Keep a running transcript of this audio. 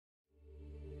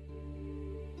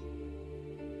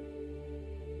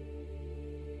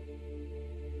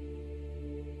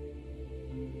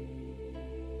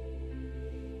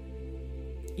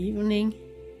evening,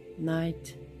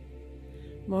 night,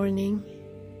 morning,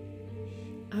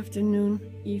 afternoon,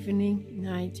 evening,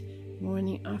 night,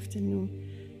 morning, afternoon.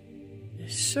 The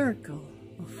circle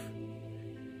of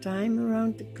time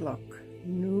around the clock.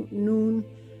 Noon,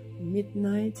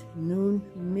 midnight, noon,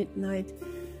 midnight.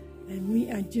 And we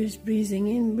are just breathing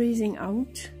in, breathing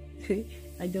out.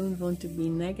 I don't want to be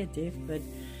negative, but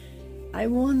I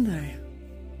wonder.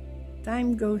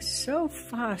 Time goes so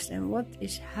fast, and what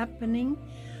is happening?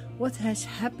 What has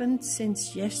happened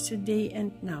since yesterday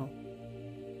and now?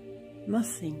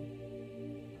 Nothing.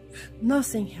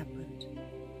 Nothing happened.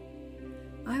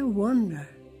 I wonder,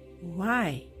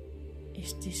 why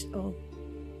is this all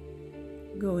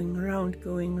going round,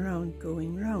 going round,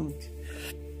 going round?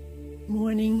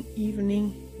 Morning,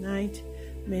 evening, night,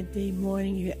 midday,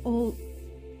 morning, we're all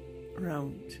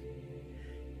round.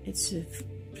 It's a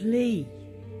play,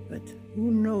 but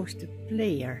who knows the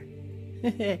player?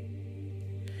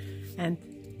 And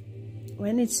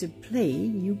when it's a play,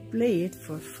 you play it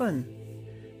for fun.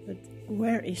 But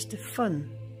where is the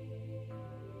fun?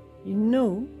 You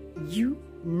know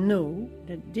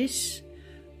that this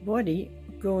body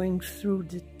going through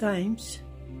the times,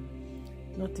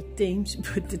 not the Thames,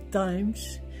 but the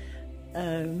times,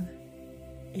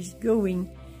 is going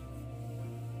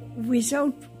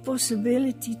without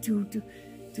possibility to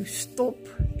stop.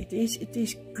 It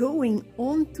is going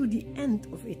on to the end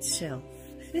of itself.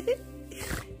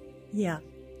 Yeah.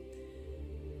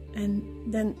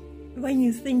 And then when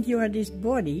you think you are this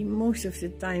body, most of the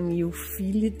time you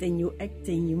feel it and you act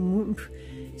and you move.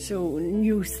 So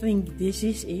you think this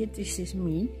is it, this is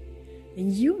me.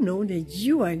 And you know that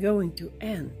you are going to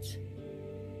end.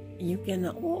 You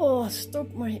cannot, stop,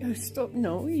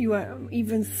 no, you are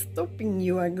even stopping,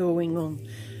 you are going on.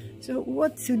 So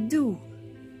what to do?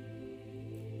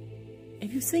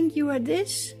 If you think you are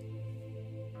this,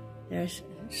 there's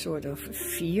sort of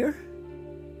fear.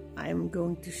 I'm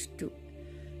going to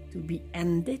be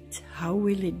ended. How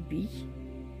will it be?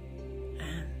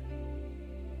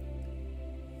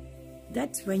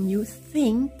 That's when you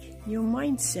think, your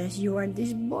mind says you are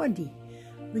this body.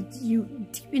 But you,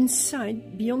 deep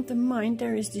inside, beyond the mind,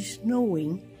 there is this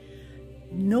knowing,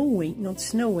 not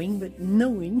snowing, but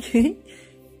knowing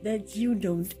that you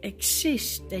don't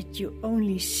exist, that you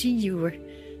only see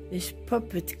this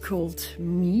puppet called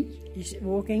me is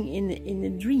walking in a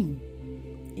dream,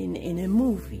 in a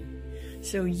movie.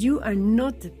 So you are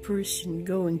not the person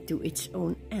going to its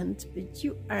own end, but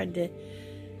you are the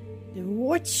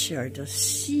watcher, the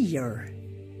seer.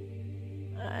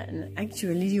 And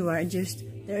actually you are just,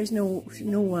 there is no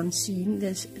one seeing,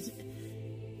 there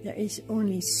is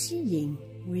only seeing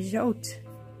without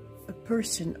a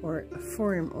person or a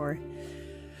form, or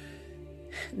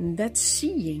that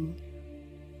seeing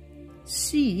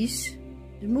sees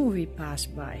the movie pass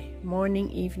by.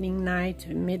 Morning, evening, night,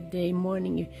 midday,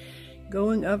 morning,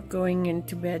 going up, going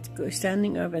into bed,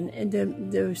 standing up, and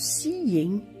the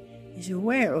seeing is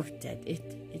aware of that. It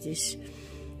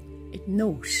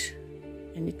knows,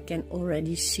 and it can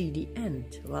already see the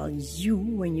end. While you,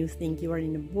 when you think you are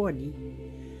in a body,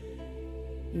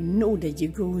 you know that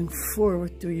you're going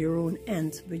forward to your own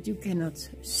end, but you cannot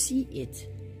see it.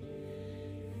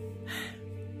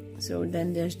 So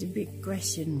then there's the big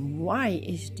question, why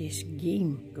is this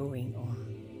game going on?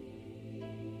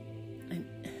 And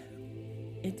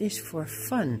it is for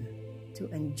fun, to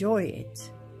enjoy it.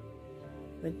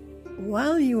 But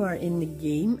while you are in the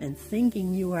game and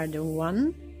thinking you are the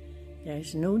one,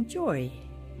 there's no joy.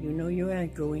 You know you are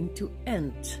going to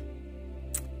end.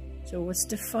 So what's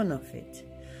the fun of it?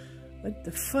 But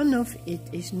the fun of it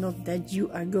is not that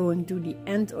you are going to the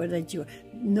end, or that you...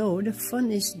 No, the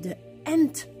fun is the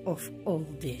end of all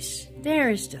this.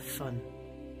 There is the fun.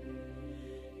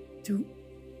 To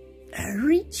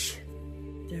reach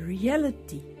the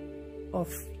reality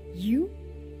of you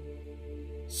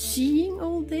seeing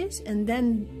all this, and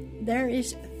then there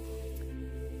is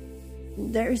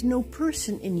no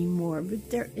person anymore, but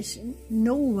there is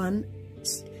no one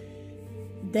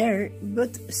there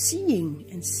but seeing,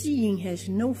 and seeing has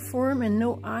no form and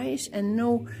no eyes and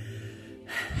no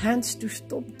hands to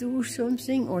stop, do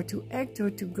something, or to act, or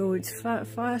to go it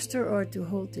faster, or to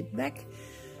hold it back.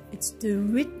 It's the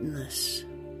witness,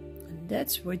 and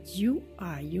that's what you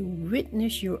are. You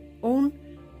witness your own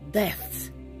death.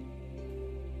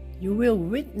 You will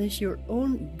witness your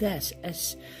own death,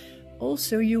 as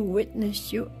also you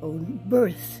witnessed your own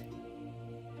birth.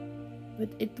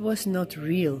 But it was not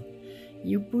real.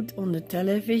 You put on the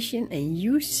television and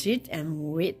you sit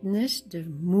and witness the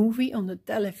movie on the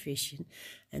television.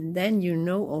 And then you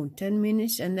know, 10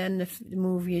 minutes and then the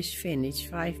movie is finished.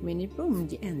 5 minutes, boom,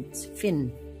 the end,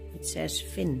 fin. The it says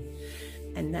Finn.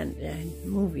 And then the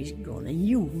movie's gone and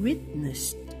you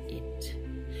witnessed it.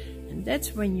 And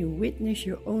that's when you witness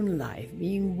your own life,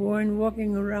 being born,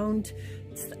 walking around,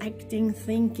 acting,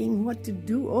 thinking what to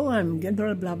do. Oh, I'm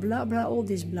blah, blah, blah, blah, all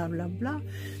this blah, blah, blah.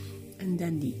 And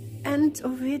then the end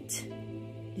of it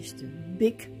is the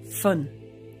big fun.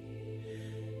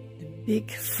 The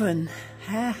big fun.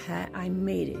 Ha ha, I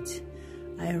made it.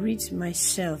 I reached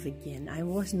myself again. I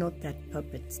was not that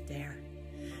puppet there.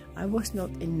 I was not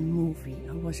in the movie.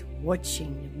 I was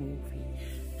watching the movie.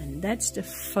 And that's the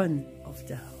fun of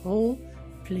the whole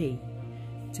play.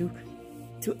 To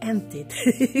end it.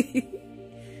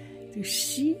 To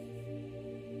see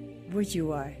what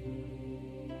you are.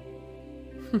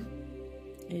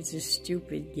 It's a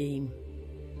stupid game.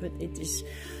 But it is...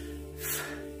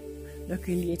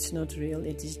 Luckily it's not real.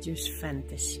 It is just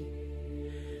fantasy.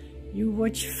 You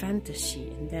watch fantasy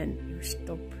and then you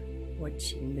stop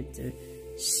watching, but the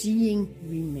seeing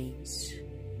remains.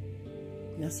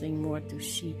 Nothing more to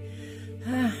see.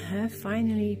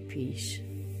 Finally peace.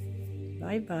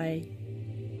 Bye bye.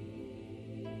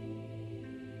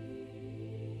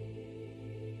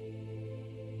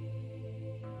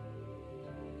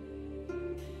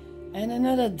 And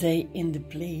another day in the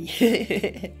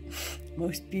play.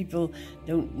 Most people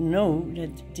don't know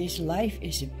that this life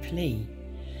is a play.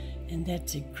 And that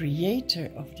the creator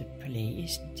of the play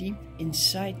is deep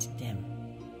inside them.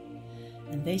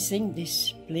 And they think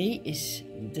this play is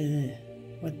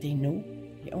what they know.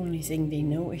 The only thing they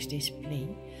know is this play.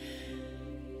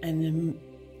 And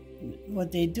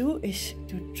what they do is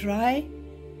to try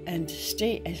and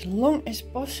stay as long as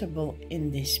possible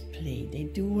in this play. They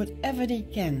do whatever they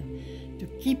can to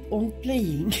keep on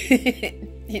playing.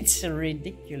 It's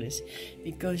ridiculous,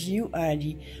 because you are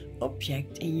the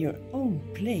object in your own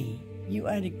play. You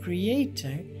are the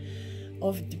creator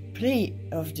of the play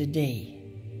of the day.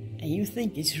 And you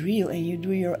think it's real and you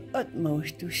do your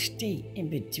utmost to stay in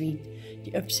between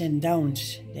the ups and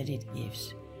downs that it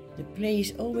gives. The play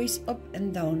is always up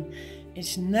and down.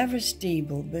 It's never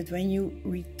stable, but when you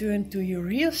return to your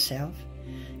real self,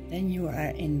 then you are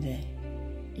in the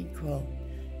equal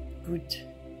good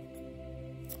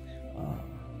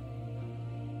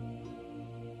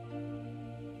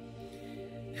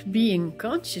being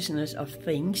consciousness of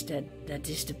things. That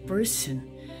is the person.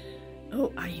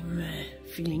 Oh, I'm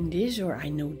feeling this, or I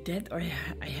know that, or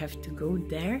I have to go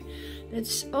there.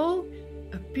 That's all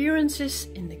appearances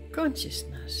in the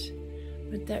consciousness.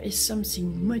 But there is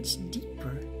something much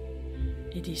deeper.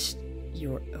 It is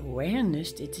your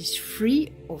awareness. It is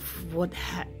free of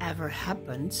whatever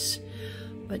happens,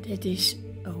 but it is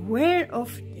aware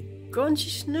of the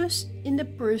consciousness in the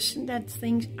person that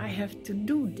thinks, I have to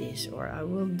do this or I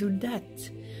will do that.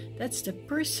 That's the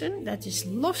person that is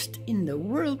lost in the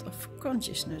world of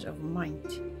consciousness, of mind.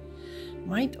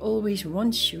 Mind always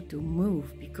wants you to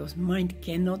move, because mind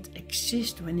cannot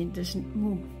exist when it doesn't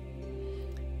move.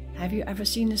 Have you ever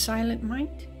seen a silent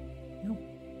mind? No,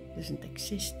 it doesn't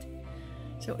exist.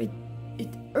 So it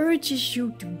urges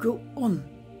you to go on,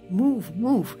 move.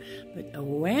 But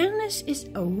awareness is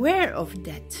aware of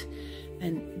that.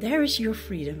 And there is your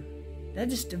freedom.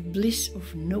 That is the bliss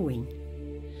of knowing.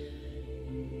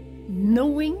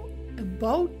 Knowing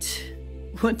about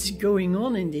what's going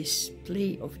on in this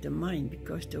play of the mind,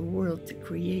 because the world, the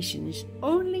creation, is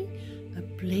only a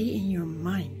play in your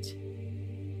mind.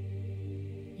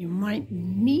 Your mind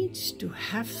needs to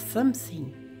have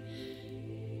something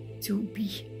to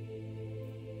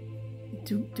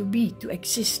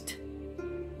exist.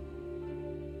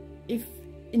 If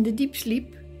in the deep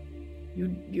sleep,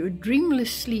 your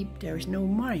dreamless sleep, there is no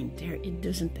mind, there it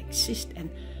doesn't exist. And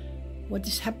what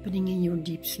is happening in your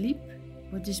deep sleep?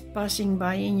 What is passing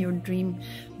by in your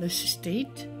dreamless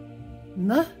state?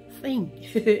 Nothing.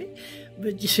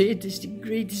 But you see, it is the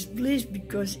greatest bliss,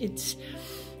 because it's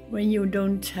when you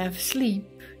don't have sleep,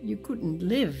 you couldn't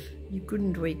live. You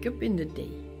couldn't wake up in the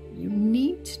day. You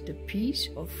need the peace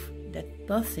of that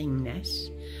nothingness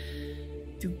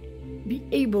to be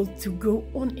able to go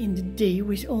on in the day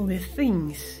with all the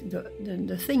things, the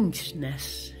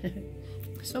thingsness,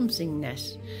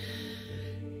 somethingness.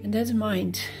 And that's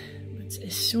mind. But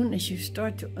as soon as you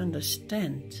start to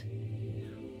understand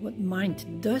what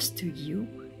mind does to you,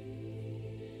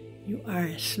 you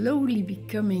are slowly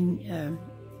becoming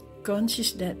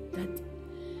conscious that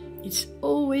it's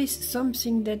always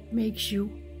something that makes you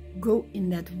go in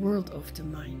that world of the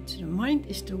mind. The mind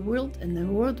is the world, and the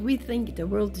world, we think the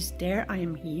world is there, I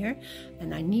am here,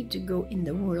 and I need to go in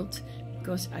the world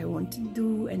because I want to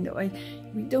do, and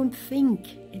we don't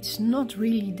think it's not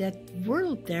really that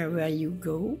world there where you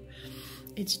go.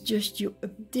 It's just you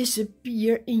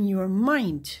disappear in your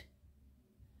mind.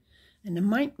 And the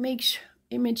mind makes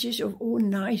images of, oh,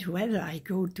 nice weather. I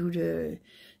go to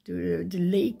the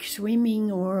lake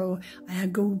swimming, or I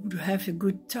go to have a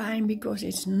good time because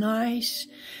it's nice.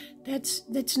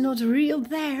 That's not real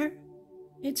there.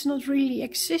 It's not really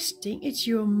existing. It's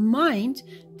your mind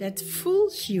that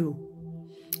fools you.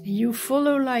 You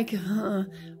follow like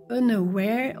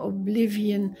unaware,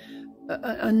 oblivion,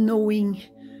 unknowing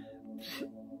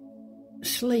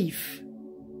slave.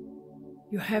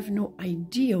 You have no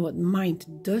idea what mind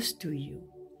does to you.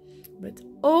 But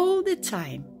all the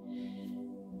time,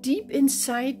 deep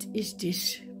inside is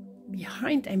this,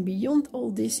 behind and beyond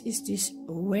all this is this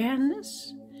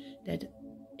awareness that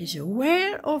is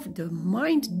aware of the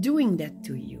mind doing that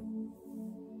to you.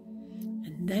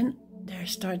 And then there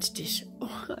starts this,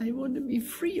 oh, I want to be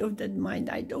free of that mind.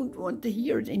 I don't want to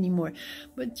hear it anymore.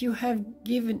 But you have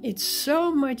given it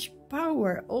so much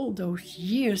power all those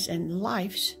years and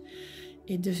lives.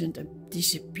 It doesn't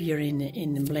disappear in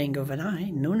the blink of an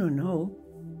eye. No, no, no.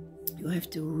 You have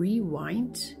to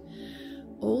rewind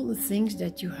all the things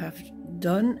that you have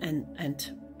done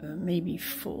and maybe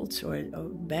faults or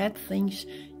bad things.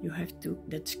 You have to,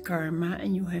 that's karma,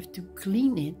 and you have to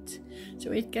clean it.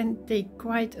 So it can take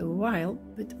quite a while,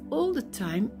 but all the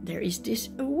time there is this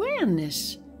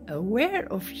awareness, aware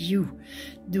of you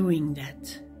doing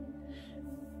that.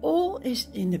 All is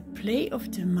in the play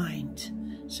of the mind.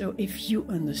 So if you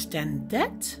understand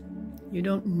that, you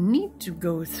don't need to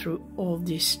go through all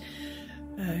this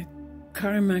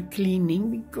karma cleaning,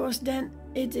 because then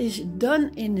it is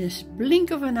done in a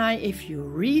blink of an eye. If you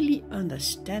really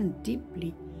understand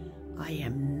deeply, I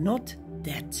am not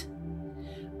that.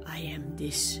 I am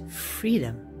this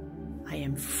freedom. I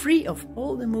am free of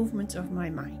all the movements of my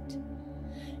mind.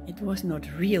 It was not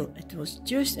real. It was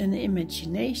just an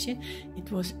imagination.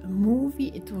 It was a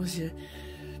movie. It was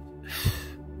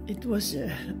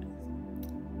a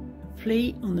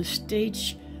play on the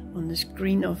stage, on the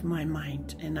screen of my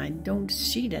mind, and I don't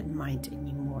see that mind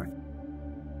anymore.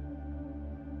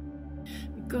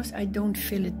 Because I don't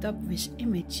fill it up with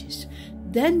images.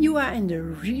 Then you are in the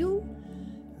real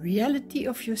reality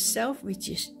of yourself, which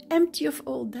is empty of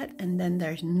all that, and then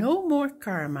there's no more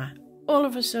karma, all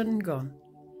of a sudden gone.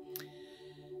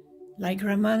 Like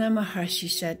Ramana Maharshi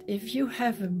said, if you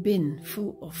have a bin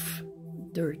full of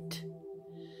dirt,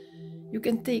 you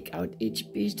can take out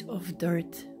each piece of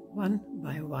dirt one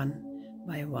by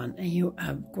one, and you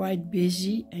are quite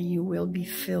busy and you will be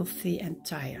filthy and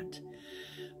tired.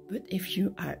 But if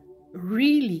you are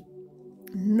really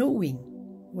knowing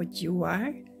what you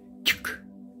are,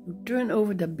 you turn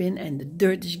over the bin and the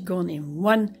dirt is gone in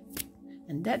one.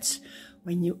 And that's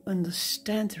when you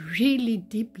understand really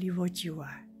deeply what you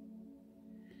are.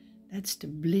 That's the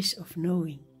bliss of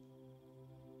knowing.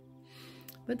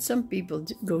 But some people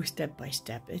go step by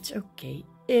step. It's okay.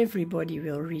 Everybody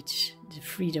will reach the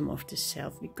freedom of the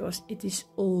self because it is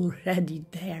already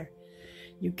there.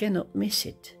 You cannot miss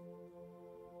it.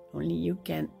 Only you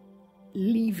can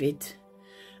leave it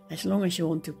as long as you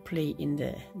want to play in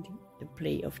the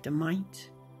play of the mind.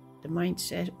 The mind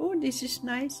says, oh, this is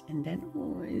nice, and then,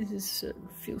 oh, this is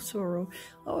feel sorrow.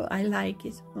 Oh, I like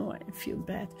it. Oh, I feel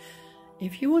bad.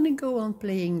 If you want to go on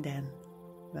playing then,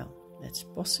 well, that's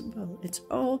possible. It's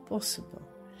all possible.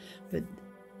 But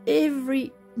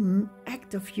every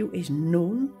act of you is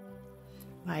known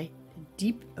by the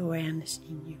deep awareness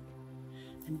in you.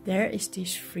 And there is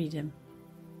this freedom.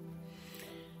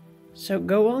 So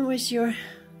go on with your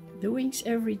doings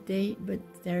every day, but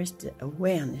there is the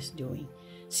awareness doing,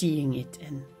 seeing it,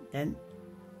 and then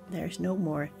there's no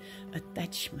more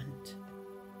attachment.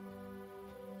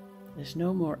 There's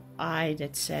no more I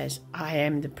that says, I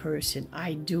am the person,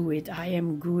 I do it, I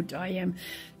am good, I am...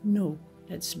 No,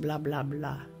 that's blah, blah,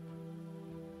 blah.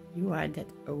 You are that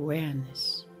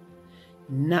awareness.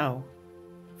 Now,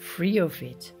 free of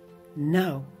it,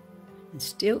 now. And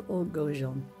still all goes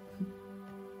on.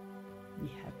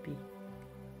 Be happy.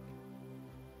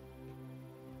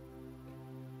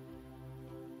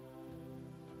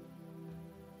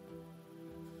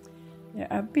 There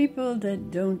are people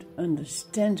that don't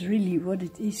understand really what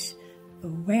it is,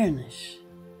 awareness.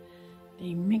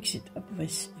 They mix it up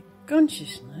with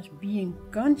consciousness, being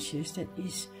conscious, that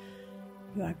is,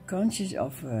 you are conscious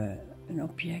of an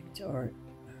object or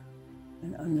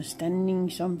an understanding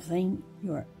something,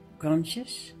 you are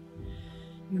conscious,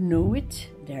 you know it,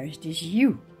 there is this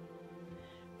you.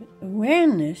 But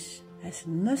awareness has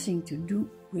nothing to do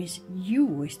with you,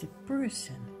 with the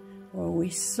person, or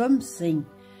with something.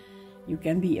 You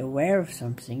can be aware of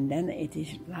something, then it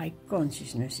is like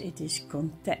consciousness, it is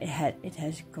it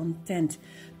has content,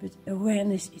 but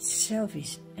awareness itself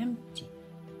is empty.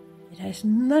 It has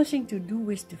nothing to do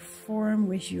with the form,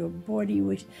 with your body,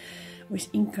 with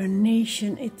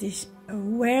incarnation. It is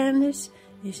awareness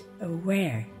is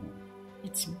aware.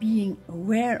 It's being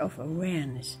aware of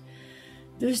awareness.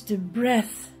 Does the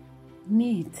breath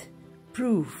need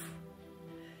proof?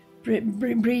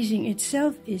 Breathing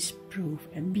itself is proof,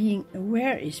 and being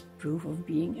aware is proof of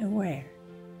being aware.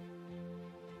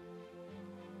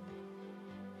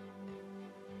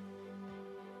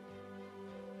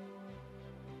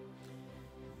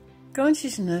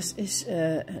 Consciousness is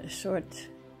a sort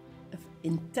of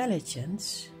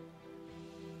intelligence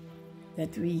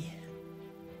that we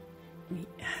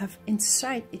have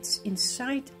inside. It's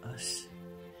inside us,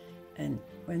 and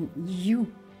when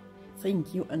you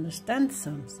think you understand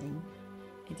something,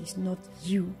 it is not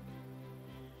you.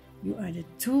 You are the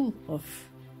tool of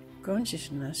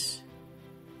consciousness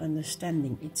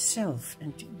understanding itself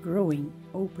and growing,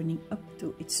 opening up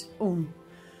to its own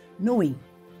knowing.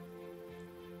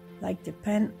 Like the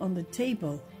pen on the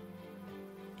table,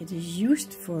 it is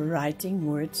used for writing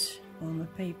words on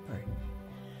a paper,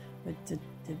 but the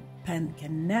pen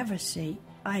can never say,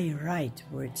 I write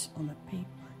words on a paper.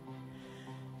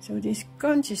 So this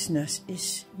consciousness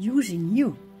is using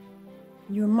you.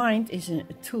 Your mind is a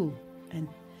tool, and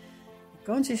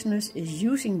consciousness is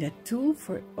using that tool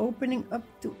for opening up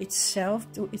to itself,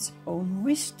 to its own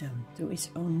wisdom, to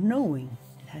its own knowing.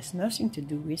 It has nothing to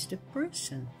do with the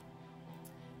person.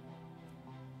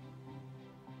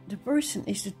 The person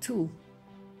is the tool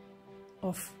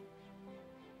of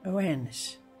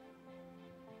awareness.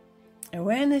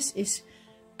 Awareness is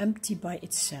empty by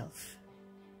itself.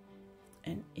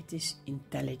 And it is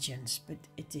intelligence, but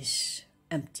it is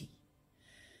empty.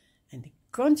 And the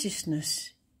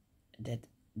consciousness that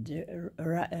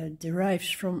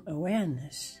derives from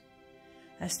awareness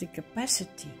has the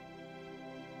capacity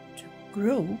to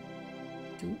grow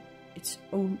to its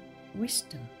own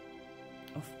wisdom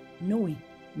of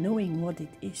knowing what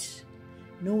it is,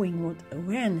 knowing what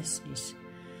awareness is.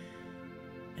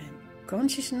 And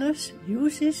consciousness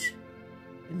uses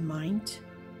the mind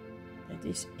that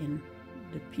is in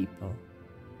the people,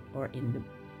 or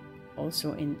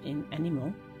also in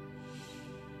animal,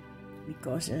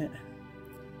 because the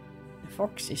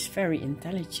fox is very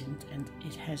intelligent and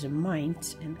it has a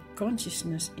mind, and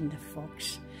consciousness in the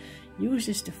fox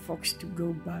uses the fox to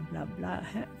go blah blah blah,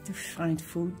 to find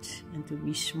food and to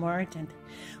be smart, and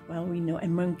well, we know,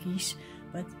 and monkeys,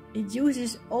 but it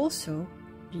uses also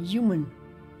the human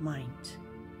mind.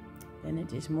 Then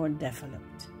it is more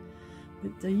developed.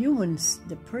 But the humans,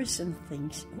 the person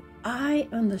thinks, oh, I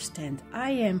understand, I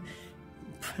am,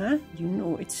 you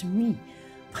know, it's me.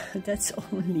 But that's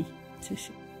only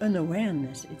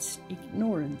unawareness, it's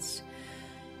ignorance.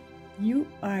 You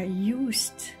are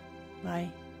used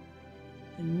by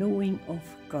the knowing of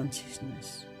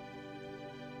consciousness.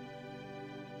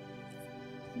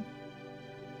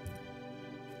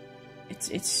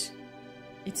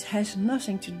 It has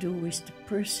nothing to do with the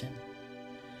person.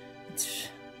 It's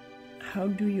how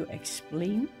do you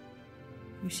explain?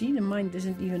 You see, the mind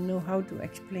doesn't even know how to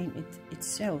explain it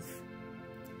itself.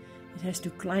 It has to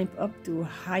climb up to a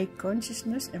high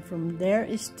consciousness, and from there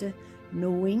is the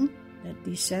knowing that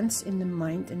descends in the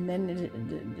mind, and then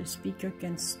the speaker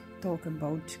can talk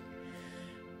about.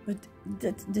 But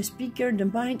that the speaker, the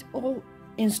mind, all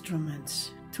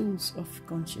instruments, tools of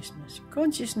consciousness.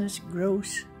 Consciousness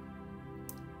grows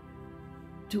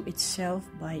to itself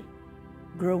by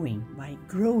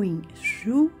growing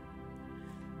through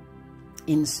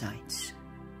insights.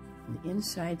 The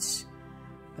insights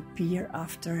appear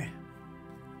after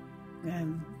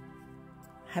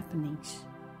happenings,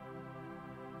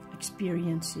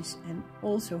 experiences, and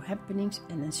also happenings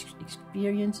and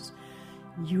experiences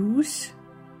use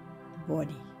the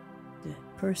body. The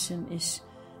person is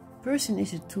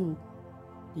a tool.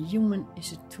 The human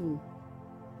is a tool.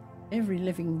 Every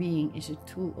living being is a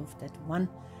tool of that one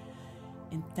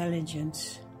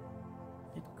intelligence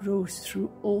that grows through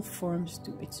all forms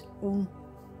to its own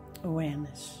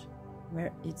awareness,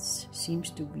 where it seems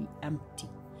to be empty,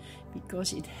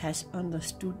 because it has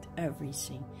understood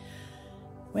everything.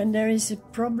 When there is a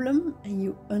problem and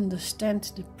you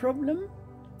understand the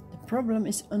problem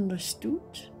is understood,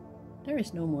 there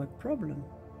is no more problem.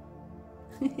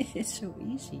 It's so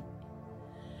easy.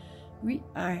 We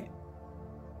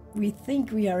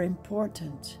think we are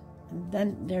important, and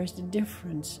then there's the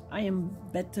difference. I am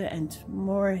better and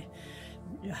more,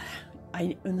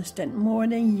 I understand more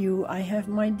than you, I have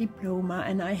my diploma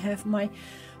and I have my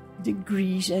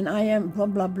degrees and I am blah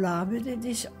blah blah, but it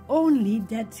is only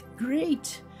that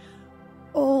great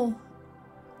all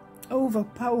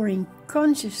overpowering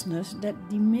consciousness that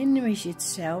diminishes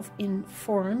itself in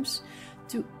forms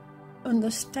to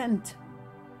understand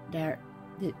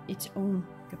its own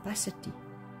capacity.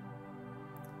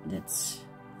 It's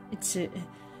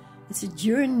a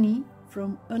journey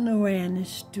from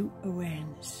unawareness to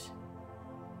awareness,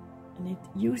 and it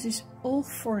uses all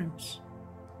forms.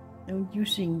 Don't you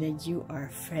think that you are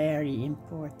very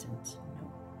important?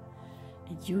 No.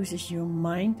 It uses your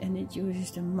mind, and it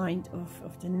uses the mind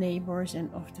of the neighbors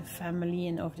and of the family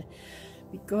and of the,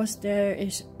 because there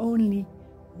is only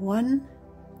one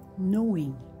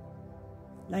knowing.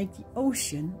 Like the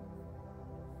ocean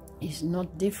is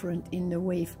not different in the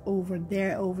wave over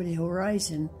there, over the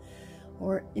horizon,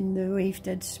 or in the wave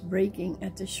that's breaking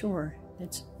at the shore.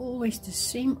 That's always the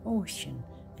same ocean.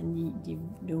 And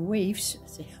the waves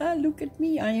say, ah, look at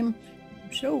me, I am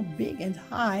so big and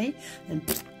high, and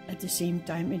at the same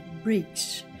time it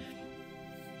breaks.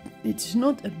 It's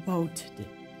not about the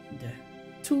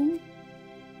tool,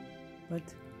 but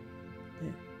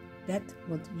that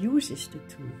what uses the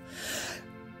tool.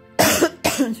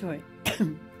 Sorry.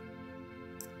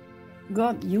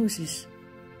 God uses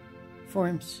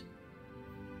forms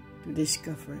to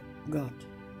discover God.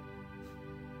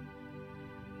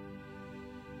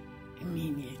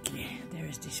 Immediately there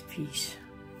is this peace.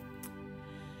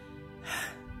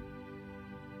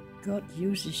 God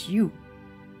uses you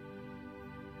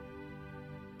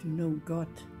to know God.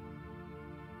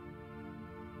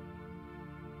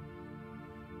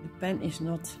 The pen is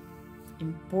not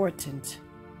important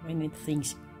when it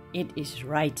thinks it is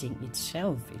writing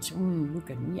itself. It's, look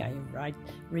at me, I have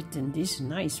written these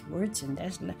nice words, and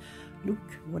that's, look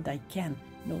what I can.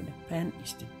 No, the pen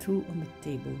is the tool on the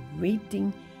table,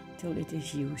 waiting till it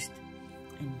is used.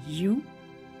 And your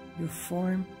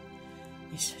form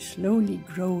is slowly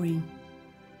growing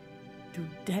to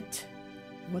that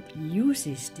what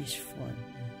uses this form.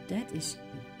 And that is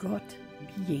the God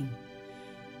being.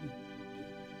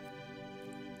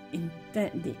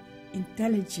 The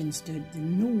intelligence, the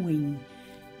knowing,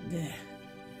 the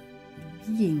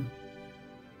being.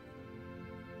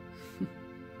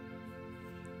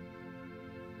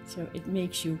 So it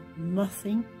makes you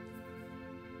nothing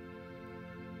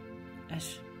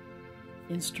as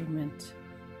instrument,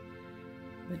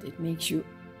 but it makes you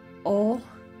all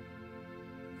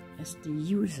as the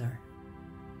user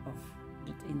of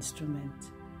that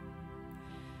instrument.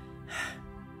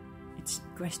 It's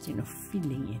a question of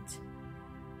feeling it.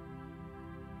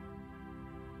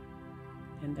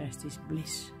 And there's this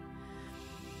bliss,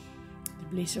 the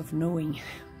bliss of knowing.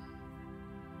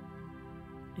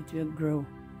 It will grow,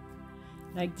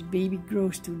 like the baby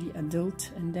grows to the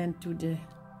adult and then to the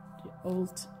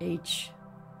old age.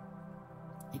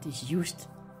 It is used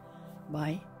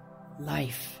by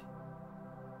life.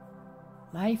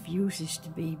 Life uses the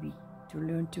baby to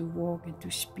learn to walk and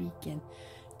to speak and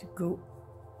to go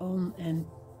on and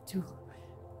to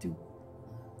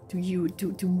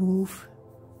move.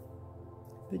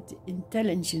 But the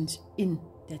intelligence in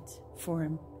that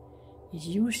form is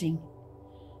using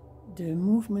the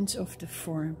movements of the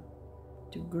form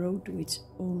to grow to its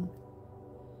own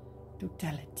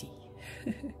totality.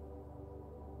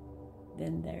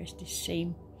 Then there is the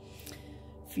same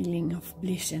feeling of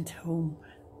bliss and home.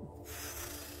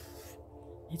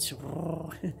 Its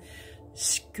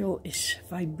skull is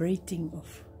vibrating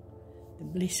of the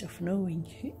bliss of knowing.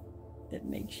 That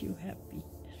makes you happy.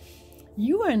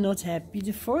 You are not happy,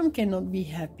 the form cannot be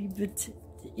happy, but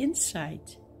the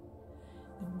inside,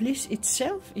 the bliss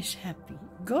itself is happy.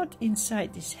 God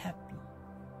inside is happy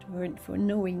for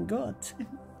knowing God.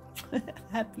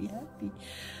 Happy, happy.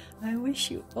 I wish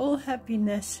you all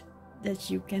happiness that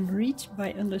you can reach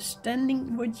by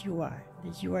understanding what you are,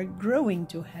 that you are growing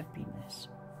to happiness.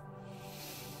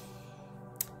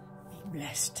 Be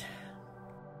blessed.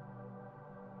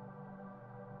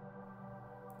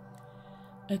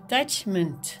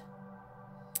 Attachment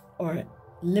or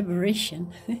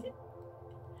liberation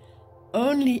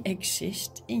only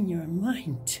exists in your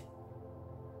mind.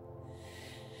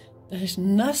 There is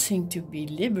nothing to be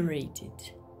liberated.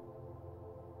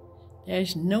 There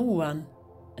is no one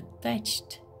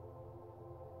attached.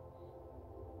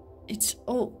 It's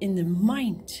all in the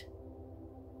mind.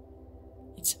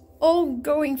 It's all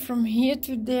going from here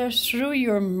to there through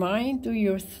your mind to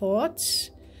your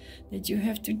thoughts. That you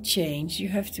have to change, you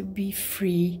have to be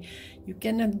free. You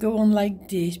cannot go on like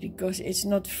this because it's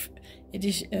not. It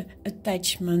is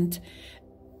attachment.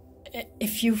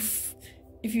 If you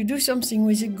do something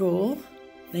with a goal,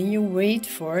 then you wait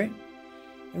for a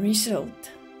result,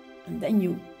 and then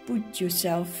you put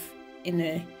yourself in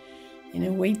a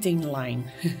waiting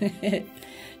line,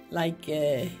 like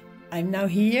I'm now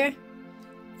here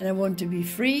and I want to be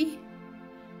free.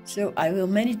 So I will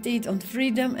meditate on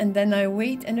freedom, and then I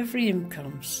wait and the freedom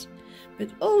comes. But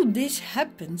all this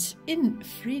happens in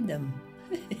freedom.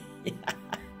 Yeah.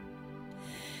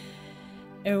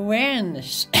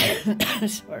 Awareness.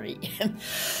 Sorry.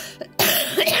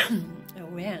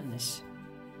 Awareness.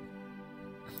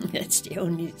 That's the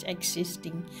only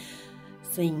existing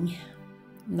thing.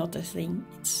 Not a thing,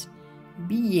 it's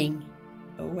being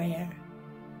aware.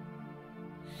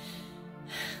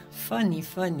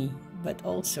 Funny, but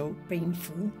also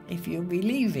painful if you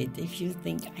believe it, if you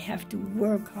think I have to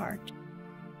work hard.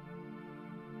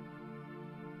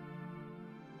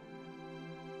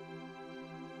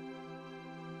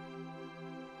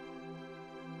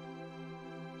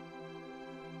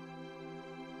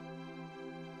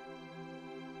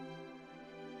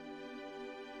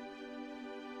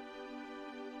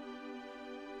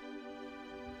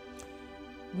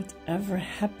 Whatever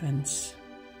happens,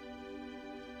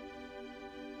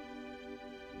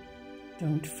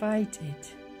 don't fight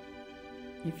it.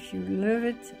 If you love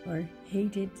it or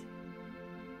hate it,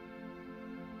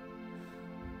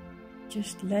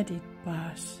 just let it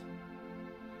pass.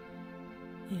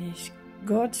 It is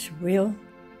God's will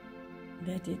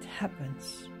that it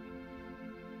happens.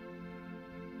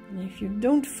 And if you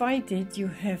don't fight it, you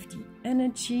have the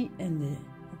energy and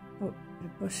the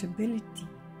possibility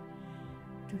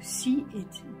to see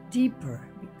it deeper,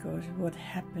 because what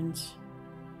happens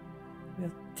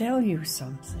will tell you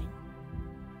something.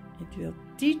 It will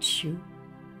teach you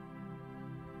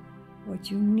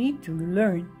what you need to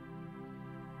learn.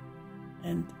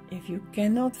 And if you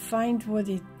cannot find what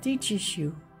it teaches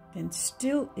you, then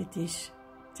still it is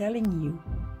telling you,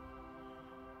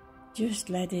 just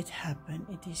let it happen.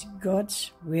 It is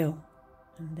God's will,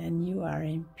 and then you are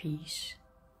in peace.